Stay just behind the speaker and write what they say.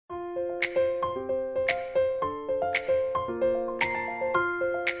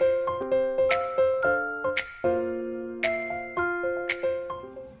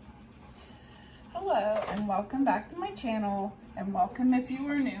welcome back to my channel, and welcome if you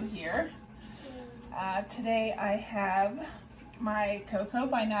are new here. Today I have my Coco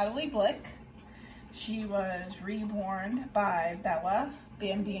by Natalie Blick. She was reborn by Bella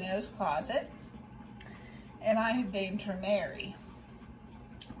Bambino's Closet, and I have named her Mary.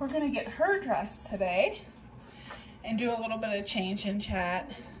 We're going to get her dressed today and do a little bit of change in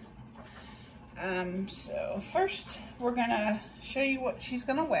chat. So first we're going to show you what she's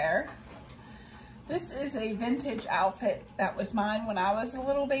going to wear. This is a vintage outfit that was mine when I was a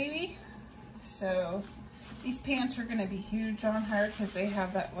little baby. So these pants are going to be huge on her because they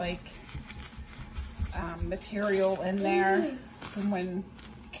have that like material in there from when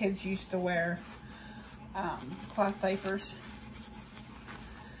kids used to wear cloth diapers.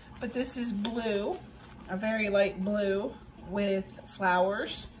 But this is blue, a very light blue with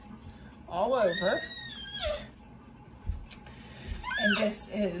flowers all over. And this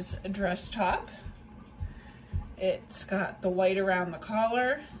is a dress top. It's got the white around the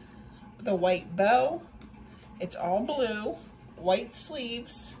collar, the white bow. It's all blue, white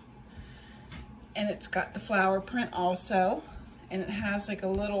sleeves, and it's got the flower print also, and it has like a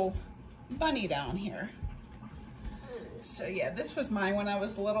little bunny down here. So yeah, this was mine when I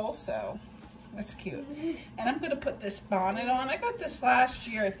was little, so that's cute. And I'm gonna put this bonnet on. I got this last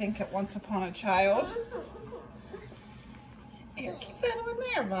year, I think, at Once Upon a Child. Here, keep that on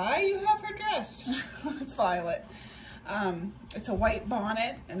there, Vi. You have her dressed. It's Violet. It's a white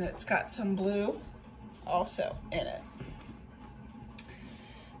bonnet, and it's got some blue also in it.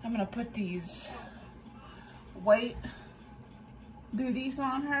 I'm gonna put these white booties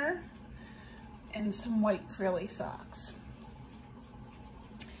on her and some white frilly socks.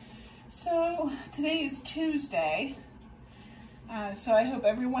 So today is Tuesday, so I hope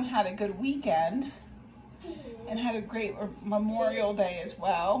everyone had a good weekend and had a great Memorial Day as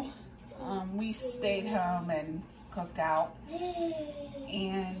well. We stayed home and cooked out,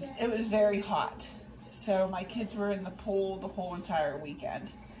 and it was very hot. So my kids were in the pool the whole entire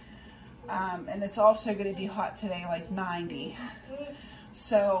weekend. And it's also going to be hot today, like 90.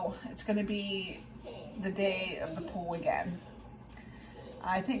 So it's going to be the day of the pool again.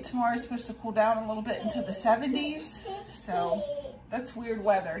 I think tomorrow is supposed to cool down a little bit into the 70s. So that's weird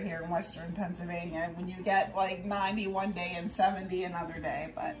weather here in Western Pennsylvania when you get like 90 one day and 70 another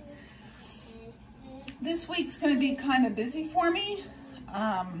day. But this week's going to be kind of busy for me.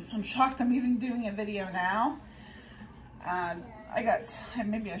 I'm shocked I'm even doing a video now.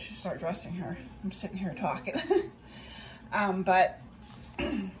 Maybe I should start dressing her. I'm sitting here talking. But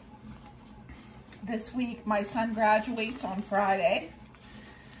this week my son graduates on Friday.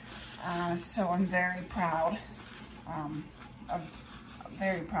 So I'm very proud. I'm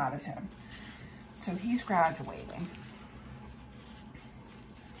very proud of him. So he's graduating.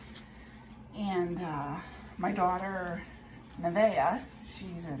 And my daughter, Nevaeh,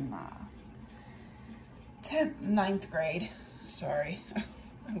 she's in 9th grade. Sorry,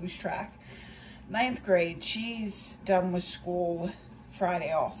 I lose track. 9th grade. She's done with school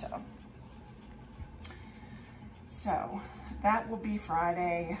Friday also. So that will be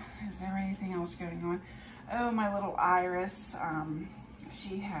Friday. Is there anything else going on? Oh, my little Iris.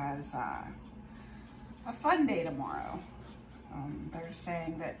 She has a fun day tomorrow. They're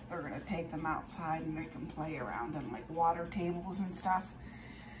saying that they're going to take them outside and they can play around in like water tables and stuff,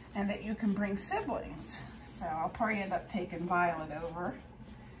 and that you can bring siblings. So I'll probably end up taking Violet over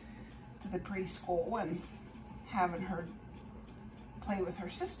to the preschool and having her play with her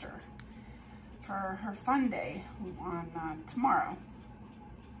sister for her fun day on tomorrow.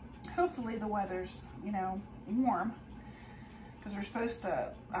 Hopefully the weather's, you know, warm, because they're supposed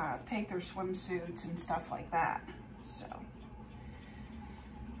to take their swimsuits and stuff like that. So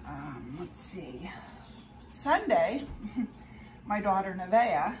let's see. Sunday, my daughter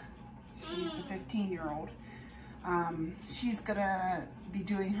Nevaeh, she's the 15-year-old, she's gonna be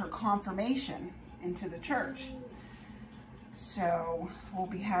doing her confirmation into the church. So we'll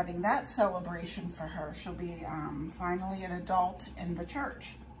be having that celebration for her. She'll be finally an adult in the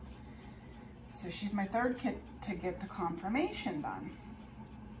church. So she's my third kid to get the confirmation done.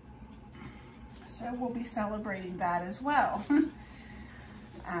 So we'll be celebrating that as well.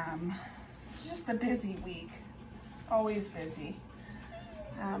 It's just a busy week, always busy.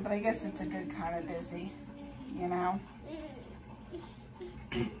 But I guess it's a good kind of busy, you know.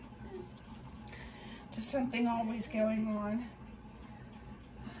 Just something always going on.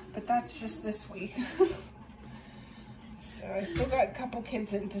 But that's just this week. So I still got a couple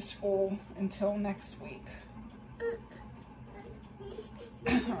kids into school until next week.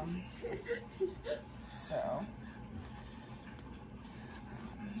 So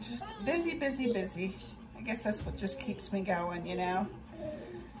just busy, busy, busy. I I guess that's what just keeps me going, you know.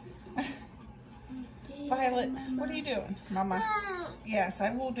 Violet, what are you doing? Mama? Yes, I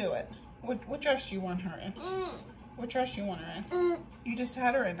will do it. What dress do you want her in? What dress do you want her in? You just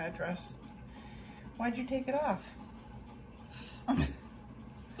had her in that dress. Why'd you take it off?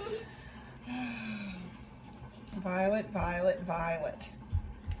 Violet, Violet, Violet.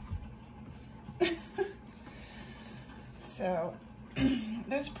 So,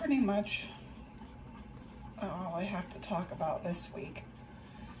 that's pretty much all I have to talk about this week.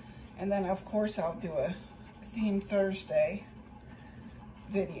 And then, of course, I'll do a Theme Thursday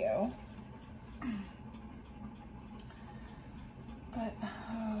video. But,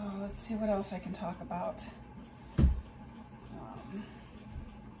 let's see what else I can talk about.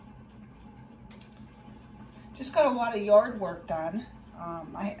 Just got a lot of yard work done.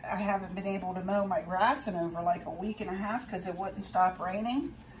 I haven't been able to mow my grass in over like a week and a half because it wouldn't stop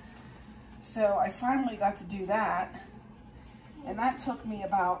raining. So I finally got to do that. And that took me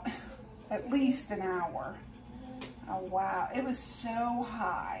about at least an hour. Oh, wow. It was so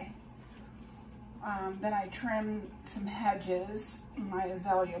high. Then I trimmed some hedges. My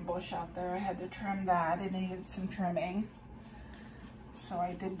azalea bush out there, I had to trim that. It needed some trimming. So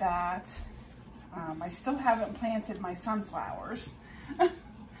I did that. I still haven't planted my sunflowers.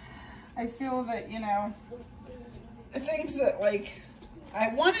 I feel that, you know, the things that, like, I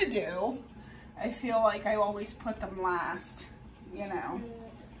want to do, I feel like I always put them last, you know.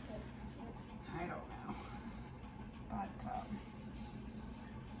 I don't know. But,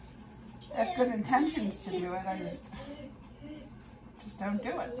 I have good intentions to do it. I just don't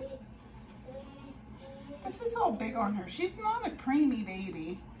do it. This is all big on her. She's not a preemie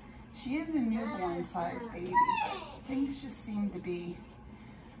baby. She is a newborn size baby, but things just seem to be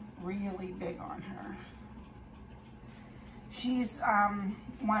really big on her. She's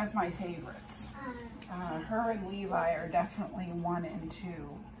one of my favorites. Her and Levi are definitely 1 and 2.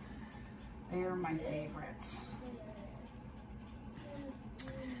 They are my favorites.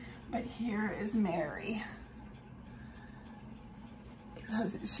 But here is Mary.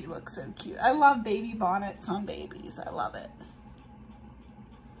 Doesn't she look so cute? I love baby bonnets on babies. I love it.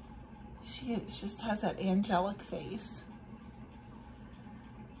 She just has that angelic face.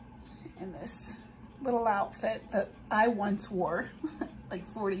 And this little outfit that I once wore, like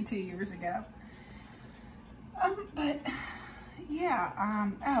 42 years ago. But yeah,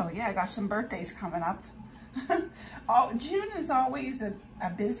 oh yeah, I got some birthdays coming up. June is always a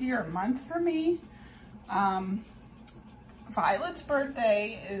busier month for me. Violet's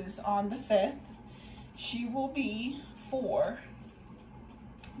birthday is on the 5th. She will be 4.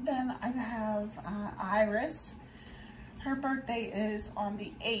 Then I have Iris. Her birthday is on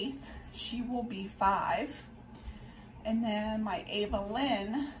the 8th. She will be 5. And then my Ava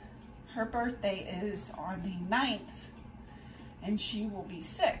Lynn, her birthday is on the 9th. And she will be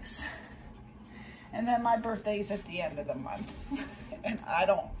 6. And then my birthday's at the end of the month. And I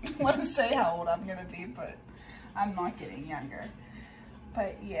don't want to say how old I'm going to be, but I'm not getting younger.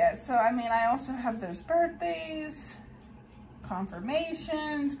 But yeah, so I mean, I also have those birthdays,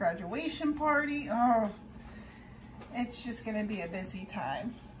 confirmations, graduation party. Oh, it's just going to be a busy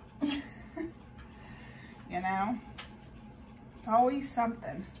time. You know, it's always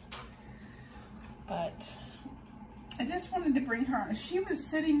something. But I just wanted to bring her on. She was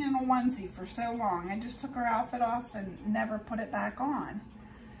sitting in a onesie for so long. I just took her outfit off and never put it back on.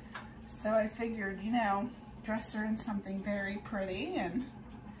 So I figured, you know, dress her in something very pretty and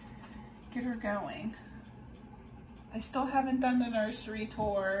get her going. I still haven't done the nursery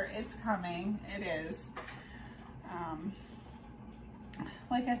tour. It's coming. It is.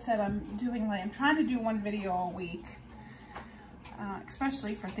 Like I said, I'm trying to do one video a week,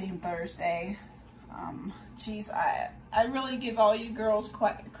 especially for Theme Thursday. Geez, I really give all you girls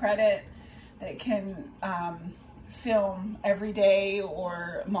credit that can film every day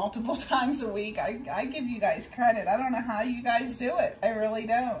or multiple times a week. I give you guys credit. I don't know how you guys do it. I really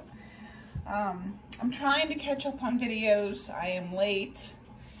don't. I'm trying to catch up on videos. I am late.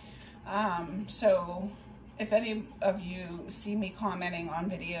 So if any of you see me commenting on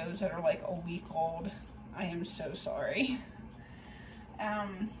videos that are like a week old, I am so sorry.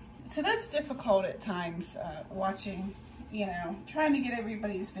 So that's difficult at times, watching, you know, trying to get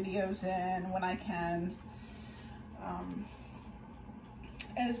everybody's videos in when I can.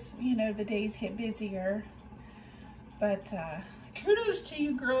 As, you know, the days get busier. But kudos to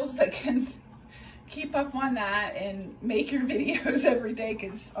you girls that can keep up on that and make your videos every day,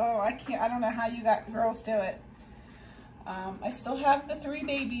 because, oh, I don't know how you girls do it. I still have the 3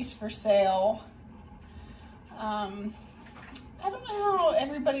 babies for sale. I don't know how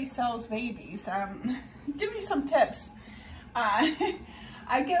everybody sells babies. Give me some tips.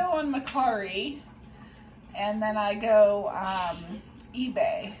 I go on Mercari, and then I go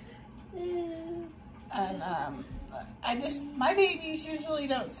eBay, and my babies usually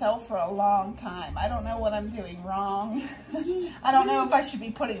don't sell for a long time. I don't know what I'm doing wrong. I don't know if I should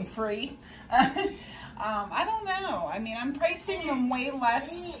be putting free. I don't know. I mean, I'm pricing them way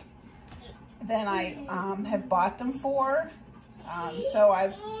less than I have bought them for. So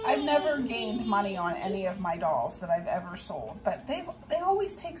I've never gained money on any of my dolls that I've ever sold, but they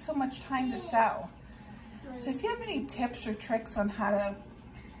always take so much time to sell. So if you have any tips or tricks on how to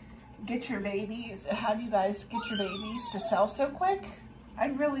get your babies, how do you guys get your babies to sell so quick?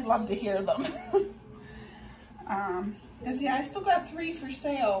 I'd really love to hear them. Cause yeah, I still got 3 for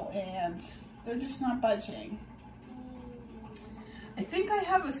sale and they're just not budging. I think I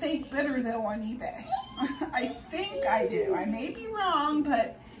have a fake bidder though on eBay. I think I do. I may be wrong,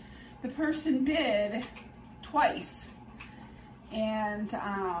 but the person bid twice. And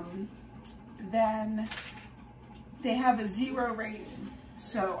then they have a 0 rating.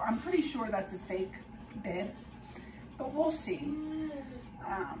 So I'm pretty sure that's a fake bid, but we'll see.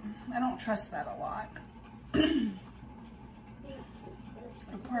 I don't trust that a lot. It'll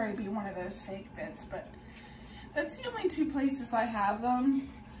probably be one of those fake bids, but that's the only 2 places I have them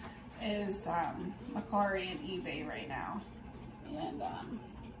is Mercari and eBay right now. And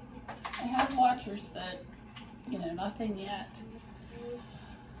I have watchers, but you know, nothing yet.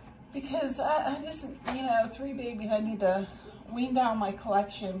 Because I just, you know, 3 babies, I need to wean down my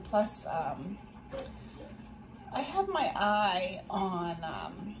collection. Plus, I have my eye on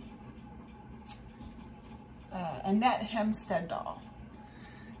Annette Hempstead doll.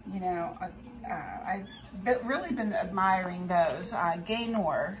 You know, I've really been admiring those.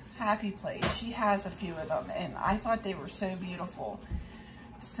 Gaynor, Happy Place, she has a few of them, and I thought they were so beautiful.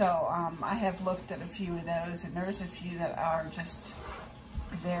 So I have looked at a few of those, and there's a few that are just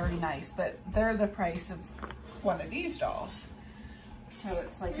very nice, but they're the price of one of these dolls. So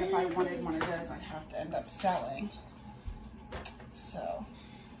it's like if I wanted one of those, I'd have to end up selling. So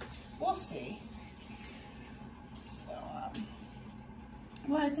we'll see. So,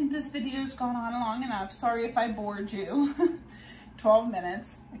 well, I think this video's gone on long enough. Sorry if I bored you. 12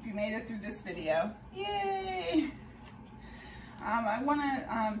 minutes. If you made it through this video, yay! I want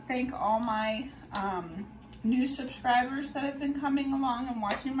to thank all my new subscribers that have been coming along and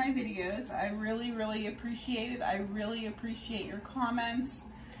watching my videos. I really, really appreciate it. I really appreciate your comments.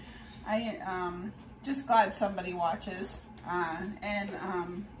 I just glad somebody watches. And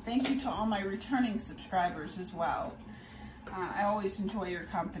thank you to all my returning subscribers as well. I always enjoy your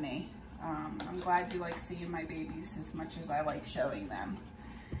company. I'm glad you like seeing my babies as much as I like showing them.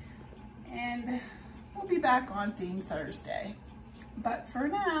 And we'll be back on Theme Thursday. But for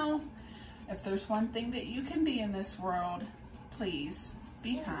now, if there's one thing that you can be in this world, please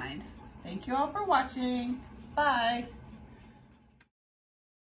be kind. Thank you all for watching. Bye.